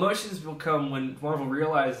 Well, emotions will come when Marvel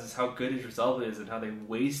realizes how good Idris Elba is and how they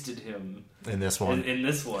wasted him In this one. In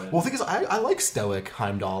this one. Well, the thing is, I like stoic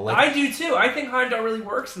Heimdall. Like, I do too. I think Heimdall really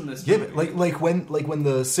works in this movie. yeah, like when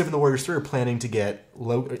the Civ and the Warriors 3 are planning to get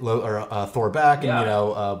Thor back, and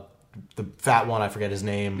Yeah. The fat one, I forget his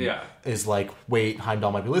name, is like, wait,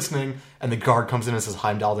 Heimdall might be listening, and the guard comes in and says,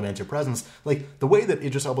 Heimdall demands your presence. Like, the way that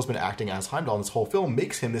Idris Elba's been acting as Heimdall in this whole film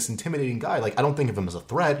makes him this intimidating guy. Like, I don't think of him as a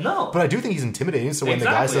threat, no, but I do think he's intimidating. So when the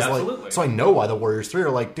guy says, absolutely. like, so I know why the Warriors 3 are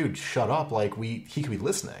like, dude, shut up. Like, he could be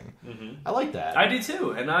listening. Mm-hmm. I like that. I do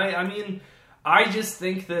too, and I mean, I just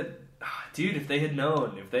think that, dude, if they had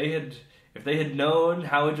known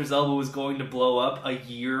how Idris Elba was going to blow up a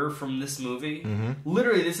year from this movie,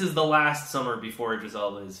 literally, this is the last summer before Idris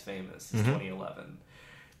Elba is famous, it's 2011.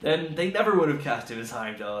 Then they never would have cast him as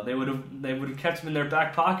Heimdall, and they would have kept him in their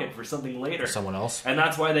back pocket for something later, someone else, and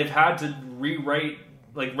that's why they've had to rewrite,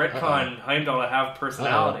 like retcon Heimdall to have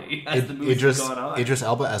personality as the movie's gone on. Idris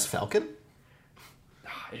Elba as Falcon.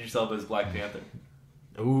 Idris Elba as Black Panther.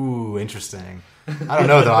 Ooh, interesting. I don't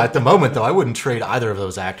know, though. At the moment, though, I wouldn't trade either of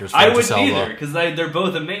those actors for Idris Elba. I wouldn't either, because they're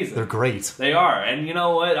both amazing. They're great. They are. And you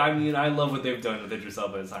know what? I mean, I love what they've done with Idris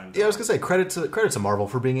Elba as Heimdall. Yeah, I was going to say, credit to Marvel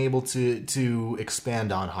for being able to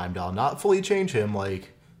expand on Heimdall. Not fully change him,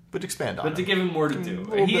 but expand on him. But to give him more to do. A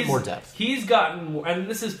little bit more depth. He's gotten... And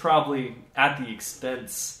this is probably at the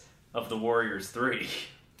expense of the Warriors 3,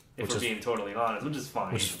 if we're being totally honest, which is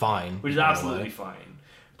fine. Which is fine. Which is absolutely fine.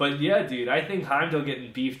 But yeah, dude, I think Heimdall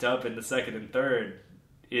getting beefed up in the second and third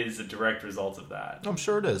is a direct result of that. I'm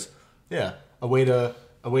sure it is. Yeah, a way to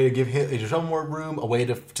give him more room, a way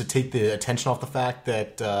to take the attention off the fact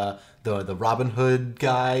that the Robin Hood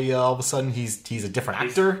guy all of a sudden he's a different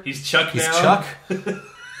actor. He's Chuck He's now. Chuck.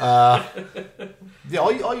 Yeah,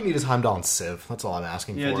 all you need is Heimdall and Civ. That's all I'm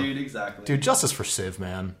asking for. Yeah, dude, exactly. Dude, justice for Civ,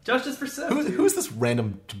 man. Justice for Civ. Who's this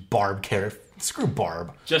random Barb character? Screw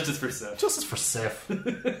Barb. Justice for Civ. Justice for Civ.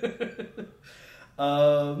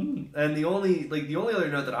 And the only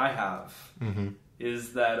other note that I have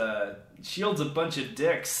is that Shield's a bunch of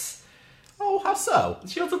dicks. Oh, how so?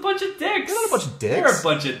 Shield's a bunch of dicks. They're not a bunch of dicks. They're a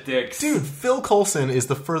bunch of dicks. Dude, Phil Coulson is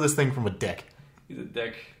the furthest thing from a dick. He's a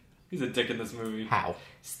dick. He's a dick in this movie. How?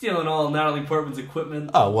 Stealing all of Natalie Portman's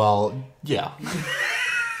equipment. Oh, well, yeah.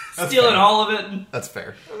 Stealing all of it. That's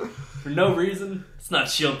fair. For no reason. It's not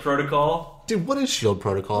S.H.I.E.L.D. protocol. Dude, what is S.H.I.E.L.D.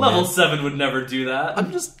 protocol, Level man? 7 would never do that.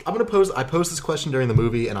 I posed this question during the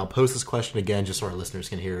movie, and I'll pose this question again just so our listeners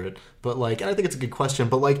can hear it. But, and I think it's a good question,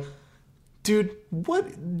 but, dude, what...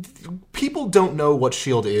 People don't know what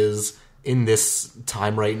S.H.I.E.L.D. is in this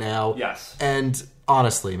time right now. Yes. And,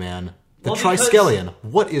 honestly, man... The Triskelion,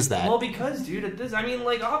 what is that? Well, because, dude,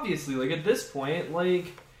 obviously, at this point,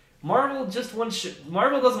 Marvel just wants...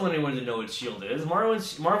 Marvel doesn't want anyone to know what S.H.I.E.L.D. is.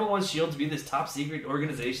 Marvel wants S.H.I.E.L.D. to be this top-secret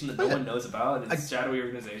organization that no one knows about. It's a shadowy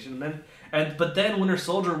organization. But then Winter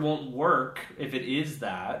Soldier won't work if it is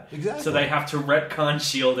that. Exactly. So they have to retcon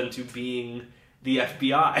S.H.I.E.L.D. into being the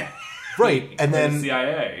FBI. Right, and then the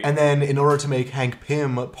CIA. And then in order to make Hank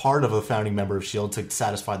Pym part of a founding member of S.H.I.E.L.D. to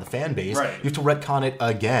satisfy the fan base, you have to retcon it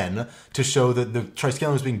again to show that the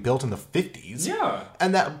Triskelion was being built in the 50s. Yeah.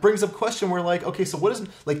 And that brings up a question where, okay, so what is...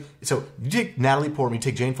 so you take Natalie Portman, you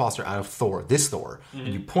take Jane Foster out of Thor, this Thor,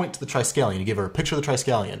 and you point to the Triskelion, you give her a picture of the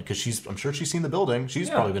Triskelion, because I'm sure she's seen the building, she's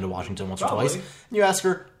probably been to Washington once or twice, and you ask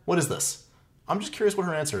her, what is this? I'm just curious what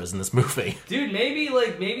her answer is in this movie. Dude, maybe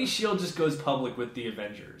S.H.I.E.L.D. just goes public with the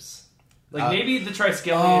Avengers. Maybe the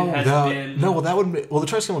Triskelion has been... No, well, the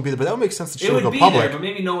Triskelion would be there, but that would make sense that S.H.I.E.L.D. would go public. public. There, but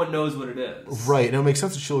maybe no one knows what it is. Right, and it would make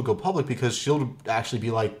sense that S.H.I.E.L.D. would go public because S.H.I.E.L.D. would actually be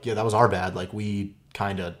like, yeah, that was our bad. We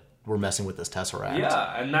kind of were messing with this Tesseract.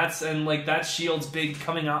 Yeah, and that's S.H.I.E.L.D.'s big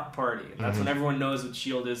coming out party. And that's when everyone knows what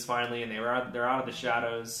S.H.I.E.L.D. is finally, and they're out of the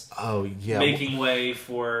shadows. Oh, yeah. Making way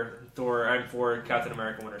for Thor and for Captain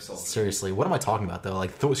America Winter Soldier. Seriously, what am I talking about, though?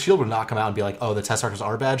 S.H.I.E.L.D. would not come out and be like, oh, the Tesseract was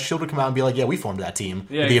our bad. S.H.I.E.L.D. would come out and be like, yeah, we formed that team.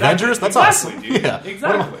 Yeah, the Avengers? That's us. Dude. Yeah,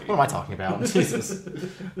 exactly. What am I talking about? Jesus.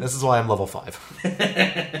 This is why I'm level 5.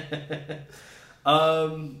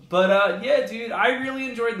 Yeah, dude, I really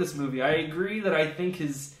enjoyed this movie. I agree that I think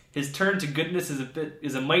his turn to goodness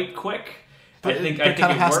is a mite quick. But I think it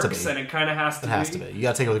works, and it kind of has to be. It has to be. You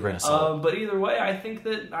gotta take it with a grain of salt. But either way, I think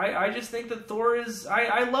that I just think that Thor is.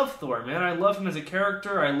 I love Thor, man. I love him as a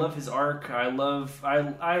character. I love his arc. I don't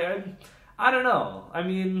know. I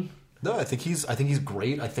mean. No, I think he's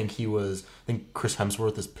great. I think Chris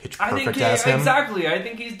Hemsworth is pitch perfect as him. Exactly. I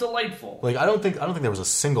think he's delightful. I don't think there was a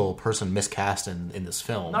single person miscast in this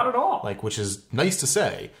film. Not at all. Which is nice to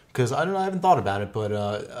say because I haven't thought about it, but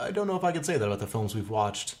I don't know if I could say that about the films we've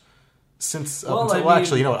watched Since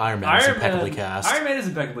actually, you know what? Iron Man is impeccably cast. Iron Man is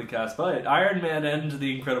impeccably cast, but Iron Man and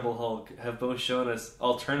the Incredible Hulk have both shown us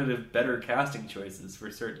alternative, better casting choices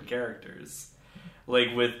for certain characters.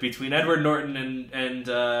 Like between Edward Norton and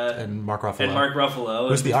Mark Ruffalo. And Mark Ruffalo.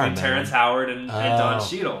 Who's the Iron Man? Terrence Howard and Don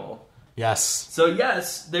Cheadle. Yes. So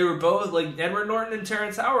yes, they were both like Edward Norton and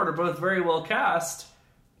Terrence Howard are both very well cast.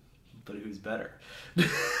 But who's better?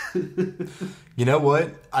 You know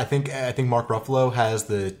what? I think Mark Ruffalo has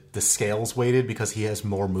the scales weighted because he has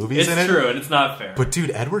more movies in it. It's true, and it's not fair. But dude,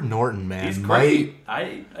 Edward Norton, man, he's great.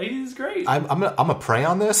 He's great. I'm a prey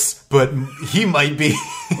on this, but he might be.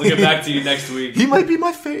 We'll get back to you next week. He might be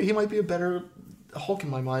my favorite. He might be a better Hulk in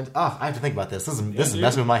my mind. I have to think about this. This is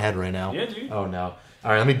messing with my head right now. Yeah, dude. Oh no. All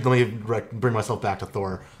right, let me bring myself back to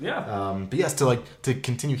Thor. Yeah. But yes, to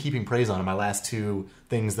continue heaping praise on him, my last two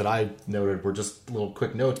things that I noted were just little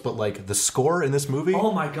quick notes. But like the score in this movie,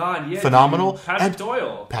 oh my god, yeah, phenomenal. Dude.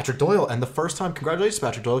 Patrick Doyle, and the first time, congratulations,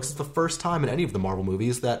 Patrick Doyle, because it's the first time in any of the Marvel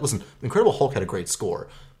movies that Incredible Hulk had a great score.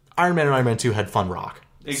 Iron Man and Iron Man 2 had fun rock.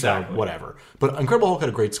 Exactly. So, whatever. But Incredible Hulk had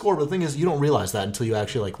a great score, but the thing is, you don't realize that until you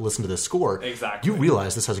actually listen to the score. Exactly. You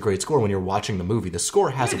realize this has a great score when you're watching the movie. The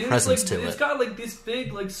score has a presence to it. It's got this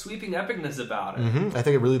big, sweeping epicness about it. Mm-hmm. I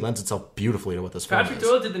think it really lends itself beautifully to what this film is. Patrick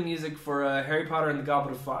Doyle did the music for Harry Potter and the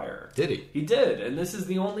Goblet of Fire. Did he? He did, and this is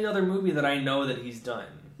the only other movie that I know that he's done.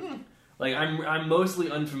 I'm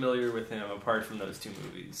mostly unfamiliar with him apart from those two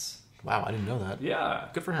movies. Wow, I didn't know that. Yeah.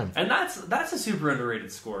 Good for him. And that's a super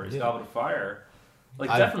underrated score, Goblet of Fire.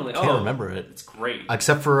 Definitely. I can't remember it. It's great.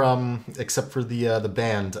 Except for the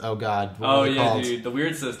band. Oh God. What were they called? Dude, the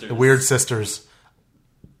Weird Sisters. The Weird Sisters.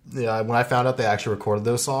 Yeah, when I found out they actually recorded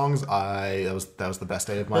those songs, that was the best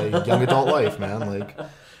day of my young adult life, man.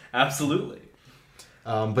 Absolutely.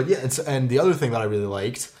 But yeah, and the other thing that I really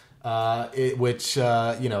liked, which it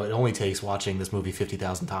only takes watching this movie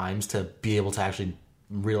 50,000 times to be able to actually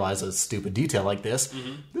realize a stupid detail like this.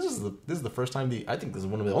 Mm-hmm. This is the first time I think this is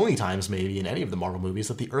one of the only times maybe in any of the Marvel movies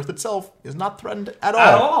that the Earth itself is not threatened at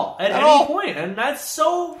all. At any point. And that's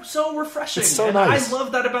so refreshing. It's so nice. I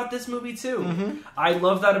love that about this movie too. Mm-hmm. I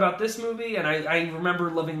love that about this movie, and I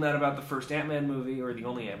remember loving that about the first Ant-Man movie, or the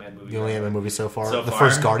only Ant-Man movie. The only Ant-Man movie so far. The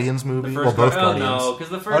first Guardians movie. Both Guardians. No, because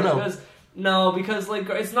the first because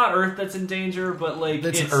it's not Earth that's in danger, but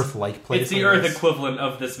it's an Earth-like place. It's the Earth equivalent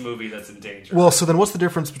of this movie that's in danger. Well, so then what's the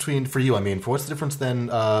difference between, for you, what's the difference then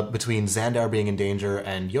between Xandar being in danger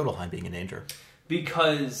and Jotunheim being in danger?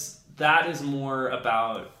 Because that is more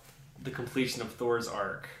about the completion of Thor's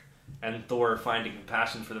arc and Thor finding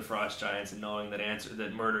compassion for the Frost Giants and knowing that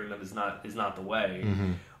murdering them is not the way.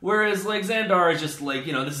 Mm-hmm. Whereas Xandar is just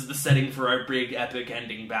this is the setting for our big epic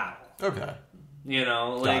ending battle. Okay.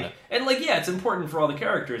 It's important for all the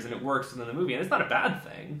characters and it works within the movie and it's not a bad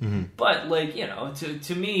thing. Mm-hmm. But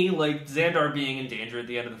to me, Xandar being in danger at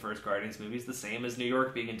the end of the first Guardians movie is the same as New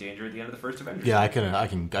York being in danger at the end of the first Avengers. Yeah, I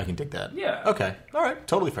can dig that. Yeah. Okay. All right.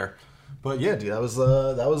 Totally fair. But yeah, dude, that was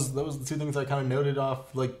the two things I kind of noted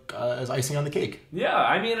off as icing on the cake.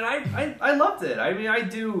 Yeah, and I loved it. I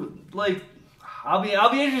do I'll be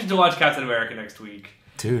interested to watch Captain America next week,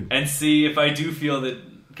 dude, and see if I do feel that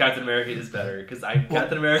Captain America is better, because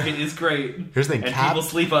Captain America is great. Here's the thing, and people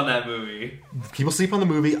sleep on that movie. People sleep on the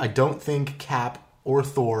movie. I don't think Cap or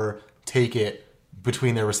Thor take it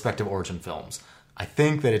between their respective origin films. I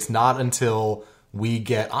think that it's not until we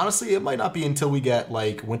get, honestly, it might not be until we get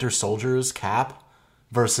Winter Soldier's Cap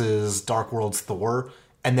versus Dark World's Thor,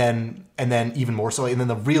 and then even more so, and then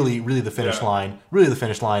the finish line. Really, the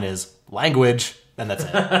finish line is language. And that's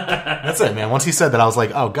it. That's it, man. Once he said that, I was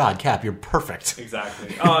like, oh, God, Cap, you're perfect.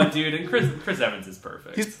 Exactly. Oh, dude, and Chris Evans is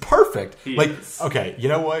perfect. He's perfect. He is. Okay, you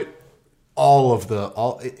know what?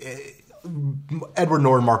 Edward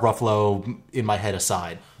Norton, Mark Ruffalo, in my head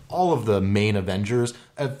aside, all of the main Avengers,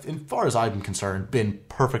 have, as far as I'm concerned, been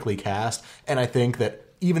perfectly cast. And I think that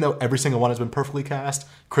even though every single one has been perfectly cast,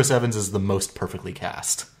 Chris Evans is the most perfectly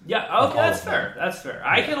cast. Yeah, okay, that's fair. That's fair.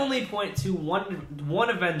 I can only point to one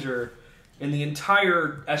Avenger in the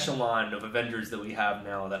entire echelon of Avengers that we have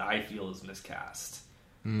now that I feel is miscast.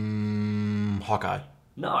 Hawkeye.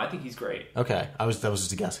 No, I think he's great. Okay, that was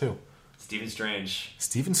just a guess. Who? Stephen Strange.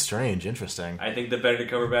 Stephen Strange, interesting. I think that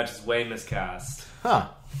Benedict Cumberbatch is way miscast. Huh.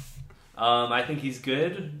 I think he's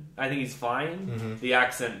good. I think he's fine. Mm-hmm. The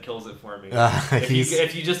accent kills it for me.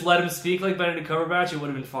 If you just let him speak like Benedict Cumberbatch, it would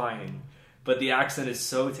have been fine. But the accent is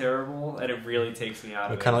so terrible, and it really takes me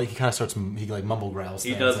out of it. He kind of starts, mumble growls.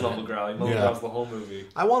 He does mumble growl. He mumble growls the whole movie.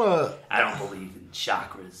 I don't believe in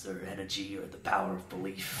chakras or energy or the power of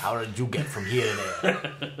belief. How did you get from here to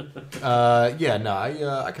there?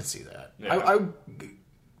 I could see that.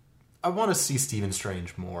 Yeah. I want to see Stephen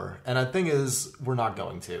Strange more. And the thing is, we're not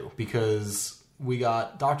going to, because we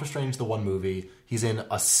got Doctor Strange, the one movie. He's in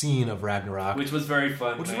a scene of Ragnarok. Which was very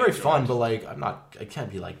fun. Which was very fun, but, like, I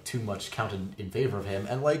can't be, like, too much counted in favor of him.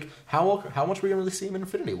 And, like, how much are we going to really see him in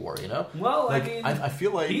Infinity War, you know? Well, like, I mean... I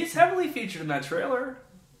feel like... He's heavily featured in that trailer.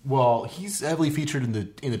 Well, he's heavily featured in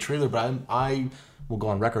the trailer, but I will go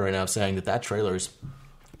on record right now saying that trailer is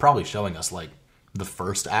probably showing us, like, the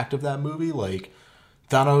first act of that movie. Like,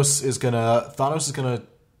 Thanos is gonna...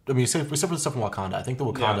 I mean, except for the stuff in Wakanda, I think the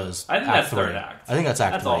Wakanda is I think Act that's 3. third act. I think that's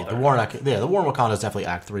Act 3. The war in Wakanda is definitely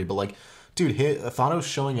Act 3. But, like, dude, Thanos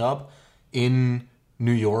showing up in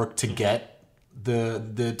New York to get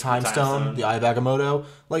the Time Stone, the Eye of Agamotto,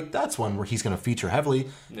 like, that's one where he's going to feature heavily.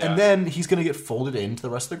 Yeah. And then he's going to get folded into the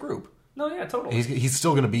rest of the group. No, yeah, totally. He's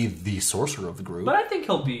still going to be the sorcerer of the group. But I think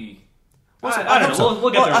he'll be... I hope so. We'll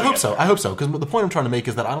get there. I hope so. Because the point I'm trying to make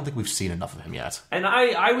is that I don't think we've seen enough of him yet. And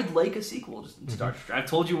I would like a sequel to Doctor Strange. I've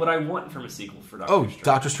told you what I want from a sequel for Doctor Strange. Oh,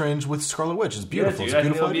 Doctor Strange with Scarlet Witch is beautiful. Yeah, dude, it's a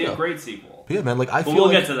beautiful idea. It'll be a great sequel. But yeah, man. Like, we'll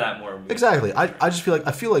get to that more. Exactly. I just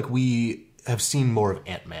feel like we have seen more of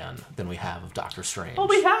Ant-Man than we have of Doctor Strange. Well,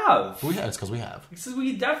 we have. It's because we have. Because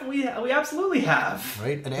we absolutely have.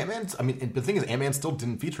 Right? And Ant-Man's... I mean, the thing is, Ant-Man still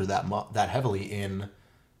didn't feature that heavily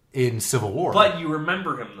in Civil War. But you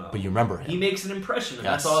remember him, though. But you remember him. He makes an impression, and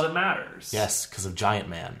that's all that matters. Yes, because of Giant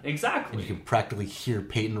Man. Exactly. And you can practically hear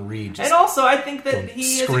Peyton Reed just... And also, I think that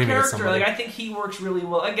he, as a character, like, I think he works really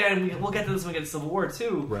well. Again, we'll get to this when we get to Civil War,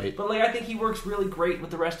 too. Right. But, like, I think he works really great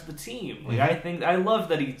with the rest of the team. Like, I love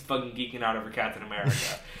that he's fucking geeking out over Captain America.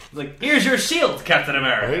 He's like, here's your shield, Captain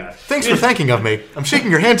America. Right? Thanks for thanking of me. I'm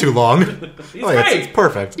shaking your hand too long. He's great. It's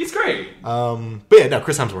perfect. He's great. But yeah, no,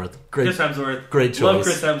 Chris Hemsworth. Great. Chris Hemsworth. Great choice. Love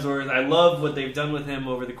Chris Hemsworth. I love what they've done with him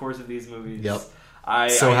over the course of these movies. Yep. I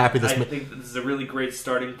happy I think this is a really great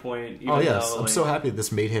starting point. I'm so happy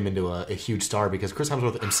this made him into a huge star, because Chris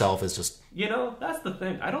Hemsworth himself is just... You know, that's the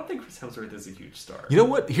thing. I don't think Chris Hemsworth is a huge star. You know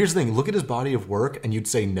what? Here's the thing. Look at his body of work, and you'd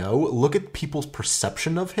say no. Look at people's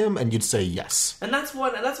perception of him, and you'd say yes. And that's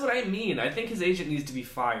what I mean. I think his agent needs to be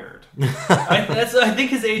fired. I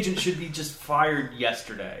think his agent should be just fired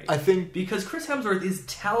yesterday. Because Chris Hemsworth is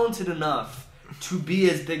talented enough to be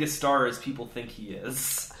as big a star as people think he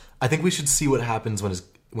is. I think we should see what happens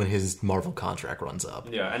when his Marvel contract runs up.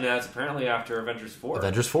 Yeah, and that's apparently after Avengers 4.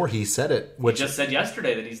 Avengers 4, he said it. He just said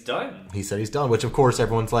yesterday that he's done. He said he's done, which of course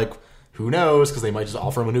everyone's like, who knows, because they might just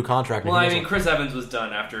offer him a new contract. Well, I mean, Chris Evans was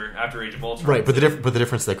done after Age of Ultron. Right, but the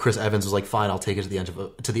difference is that Chris Evans was like, fine, I'll take it to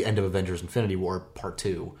the end of Avengers Infinity War Part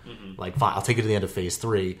 2. Mm-hmm. Like, fine, I'll take it to the end of Phase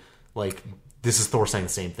 3. Like, this is Thor saying the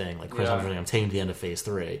same thing. Like, Chris Evans, I'm taking it to the end of Phase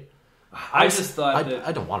 3. I just thought that...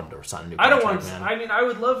 I don't want him to sign a new I contract, don't want man. I mean, I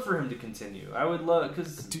would love for him to continue. I would love...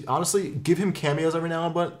 Because... Honestly, give him cameos every now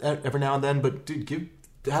and then, but dude,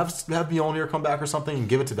 have Mjolnir come back or something and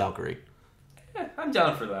give it to Valkyrie. Yeah, I'm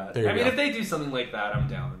down for that. I mean, if they do something like that, I'm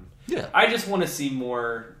down. Yeah. I just want to see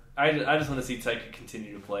more... I just want to see Taika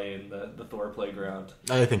continue to play in the Thor playground.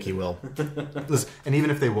 I think he will. And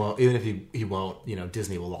even if he won't, you know,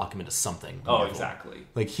 Disney will lock him into something. Oh, exactly.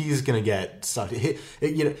 Like, he's gonna get stuck. You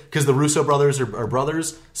know, because the Russo brothers are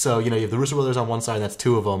brothers. So, you know, you have the Russo brothers on one side, and that's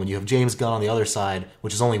two of them, and you have James Gunn on the other side,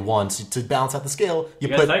 which is only one. So to balance out the scale, you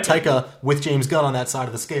put Taika with James Gunn on that side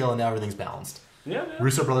of the scale, and now everything's balanced. Yeah.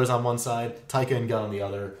 Russo brothers on one side, Taika and Gunn on the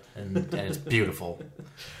other, and it's beautiful.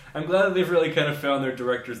 I'm glad that they've really kind of found their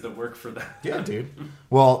directors that work for them. Yeah, dude.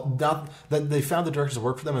 Well, now that they found the directors that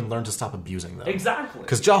work for them and learned to stop abusing them. Exactly.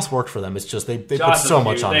 Because Joss worked for them. It's just they put so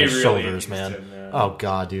much on his shoulders, man. Him, yeah. Oh,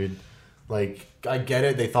 God, dude. Like, I get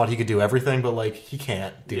it. They thought he could do everything, but, like, he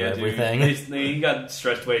can't do everything. Dude, he got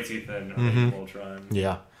stretched way too thin on Ultron.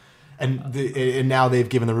 Yeah. And now they've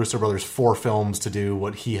given the Russo brothers 4 films to do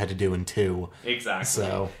what he had to do in 2. Exactly.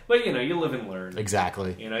 So, but, you know, you live and learn.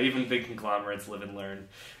 Exactly. You know, even big conglomerates live and learn.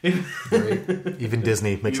 Right. Even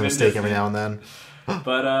Disney makes a mistake every now and then.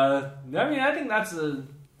 But, I mean, I think that's a... Do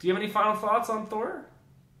you have any final thoughts on Thor?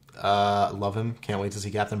 Love him. Can't wait to see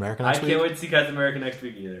Captain America next week. I can't wait to see Captain America next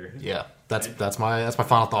week either. Yeah. That's my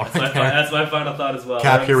final thought. That's my final thought as well.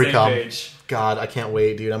 Cap, here we come. Page. God, I can't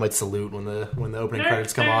wait, dude. I might salute when the opening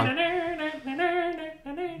credits come on.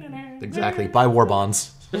 Exactly. Buy war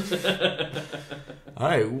bonds. All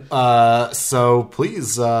right. So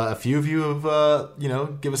please, a few of you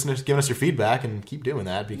have given us your feedback, and keep doing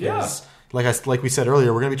that, because like we said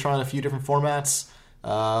earlier, we're going to be trying a few different formats.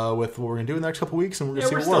 with what we're going to do in the next couple weeks, and we're going to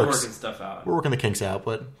see we're what still works. working stuff out. We're working the kinks out,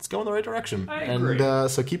 but it's going the right direction. I agree. And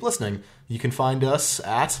so keep listening. You can find us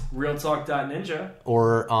at realtalk.ninja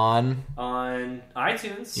or on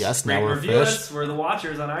iTunes. Yes, Rate now we're review fished. us. We're the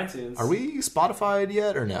watchers on iTunes. Are we Spotify'd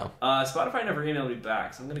yet or no? Spotify never emailed me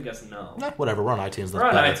back, so I'm going to guess no. Whatever, we're on iTunes. We're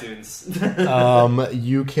on better. iTunes.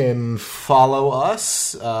 You can follow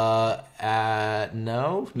us at...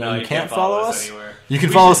 No, you can't follow us anywhere. You can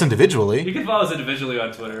follow us individually. You can follow us individually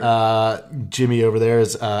on Twitter. Jimmy over there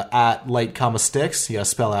is at light comma sticks. You gotta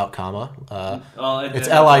spell out comma. It's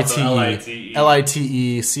L-I-T-E.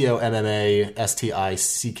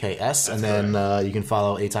 LITECOMMASTICKS. And then you can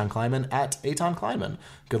follow Eitan Kleinman at Eitan Kleinman.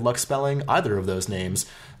 Good luck spelling either of those names.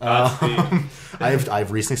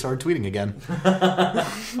 I've recently started tweeting again.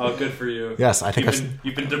 Oh, good for you. Yes, I think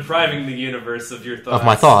you've been depriving the universe of your thoughts. Of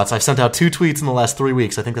my thoughts. I've sent out 2 tweets in the last 3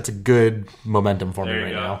 weeks. I think that's a good momentum for me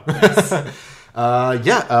right now. Nice.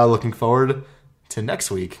 Looking forward to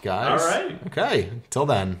next week, guys. All right. Okay, till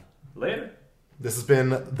then. Later. This has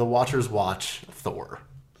been The Watchers Watch Thor.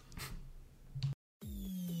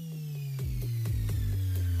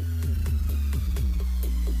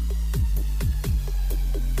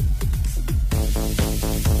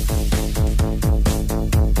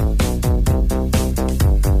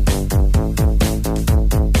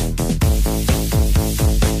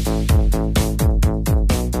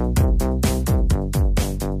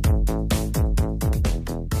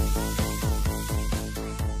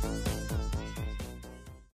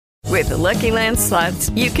 With the Lucky Land Slots,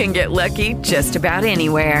 you can get lucky just about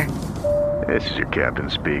anywhere. This is your captain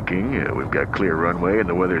speaking. We've got clear runway and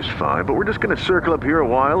the weather's fine, but we're just going to circle up here a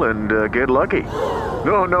while and get lucky.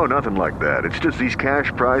 No, nothing like that. It's just these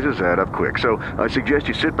cash prizes add up quick. So I suggest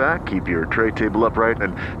you sit back, keep your tray table upright,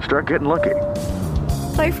 and start getting lucky.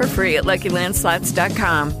 Play for free at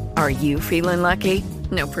LuckyLandSlots.com. Are you feeling lucky?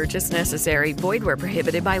 No purchase necessary. Void where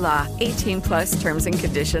prohibited by law. 18+ terms and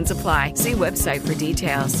conditions apply. See website for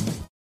details.